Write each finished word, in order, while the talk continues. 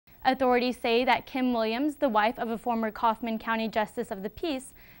Authorities say that Kim Williams, the wife of a former Kaufman County Justice of the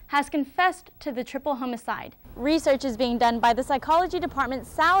Peace, has confessed to the triple homicide. Research is being done by the Psychology Department's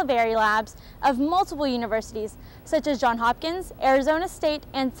salivary labs of multiple universities, such as Johns Hopkins, Arizona State,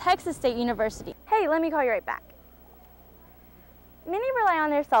 and Texas State University. Hey, let me call you right back. Many rely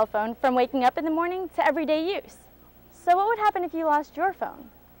on their cell phone from waking up in the morning to everyday use. So what would happen if you lost your phone?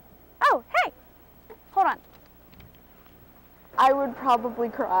 Oh, hey, hold on. I would probably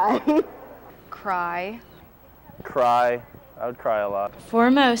cry. Cry. Cry. I would cry a lot.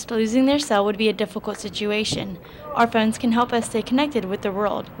 For most, losing their cell would be a difficult situation. Our phones can help us stay connected with the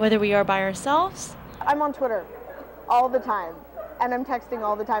world, whether we are by ourselves. I'm on Twitter all the time, and I'm texting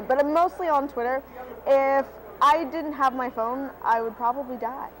all the time, but I'm mostly on Twitter. If I didn't have my phone, I would probably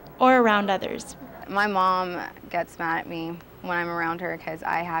die. Or around others. My mom gets mad at me when I'm around her because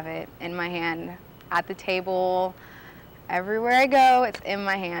I have it in my hand at the table. Everywhere I go, it's in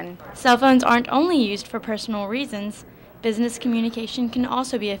my hand. Cell phones aren't only used for personal reasons. Business communication can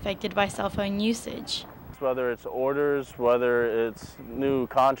also be affected by cell phone usage. Whether it's orders, whether it's new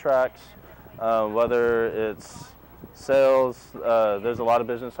contracts, whether it's sales, there's a lot of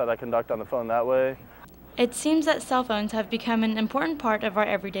business that I conduct on the phone that way. It seems that cell phones have become an important part of our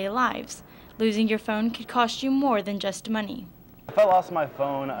everyday lives. Losing your phone could cost you more than just money. If I lost my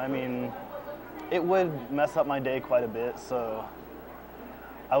phone, I mean, it would mess up my day quite a bit, so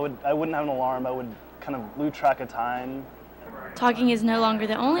I wouldn't have an alarm. I would kind of lose track of time. Talking is no longer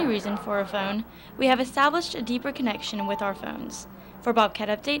the only reason for a phone. We have established a deeper connection with our phones. For Bobcat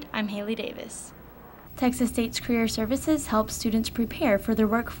Update, I'm Halie Davis. Texas State's Career Services helps students prepare for their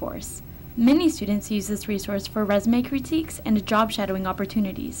workforce. Many students use this resource for resume critiques and job shadowing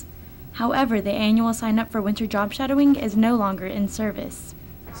opportunities. However, the annual sign-up for winter job shadowing is no longer in service.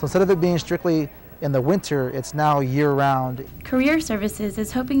 So instead of it being strictly in the winter, it's now year-round. Career Services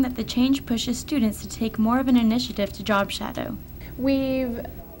is hoping that the change pushes students to take more of an initiative to job shadow. We've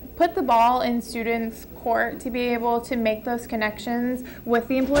put the ball in students' court to be able to make those connections with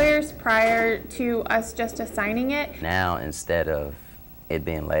the employers prior to us just assigning it. Now, instead of it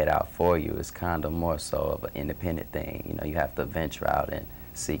being laid out for you, it's kind of more so of an independent thing. You know, you have to venture out and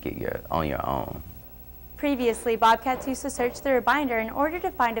seek it on your own. Previously, Bobcats used to search through a binder in order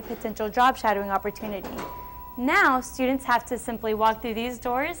to find a potential job shadowing opportunity. Now, students have to simply walk through these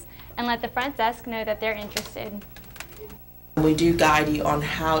doors and let the front desk know that they're interested. We do guide you on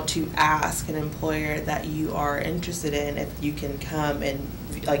how to ask an employer that you are interested in if you can come and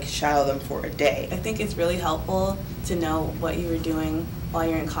shadow them for a day. I think it's really helpful to know what you were doing while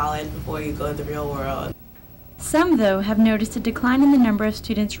you're in college before you go to the real world. Some, though, have noticed a decline in the number of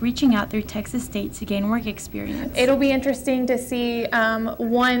students reaching out through Texas State to gain work experience. It'll be interesting to see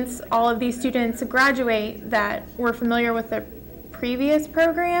once all of these students graduate that we're familiar with the previous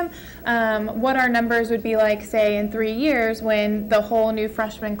program, what our numbers would be like, say, in 3 years when the whole new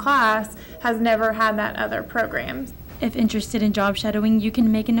freshman class has never had that other program. If interested in job shadowing, you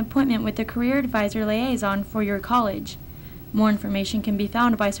can make an appointment with the Career Advisor Liaison for your college. More information can be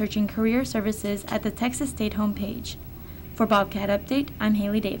found by searching Career Services at the Texas State homepage. For Bobcat Update, I'm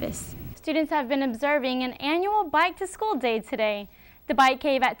Halie Davis. Students have been observing an annual Bike to School Day today. The Bike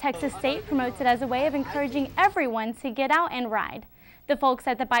Cave at Texas State promotes it as a way of encouraging everyone to get out and ride. The folks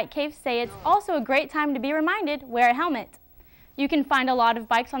at the Bike Cave say it's also a great time to be reminded, wear a helmet. You can find a lot of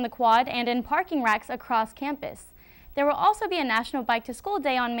bikes on the quad and in parking racks across campus. There will also be a National Bike to School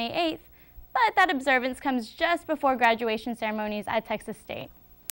Day on May 8th, but that observance comes just before graduation ceremonies at Texas State.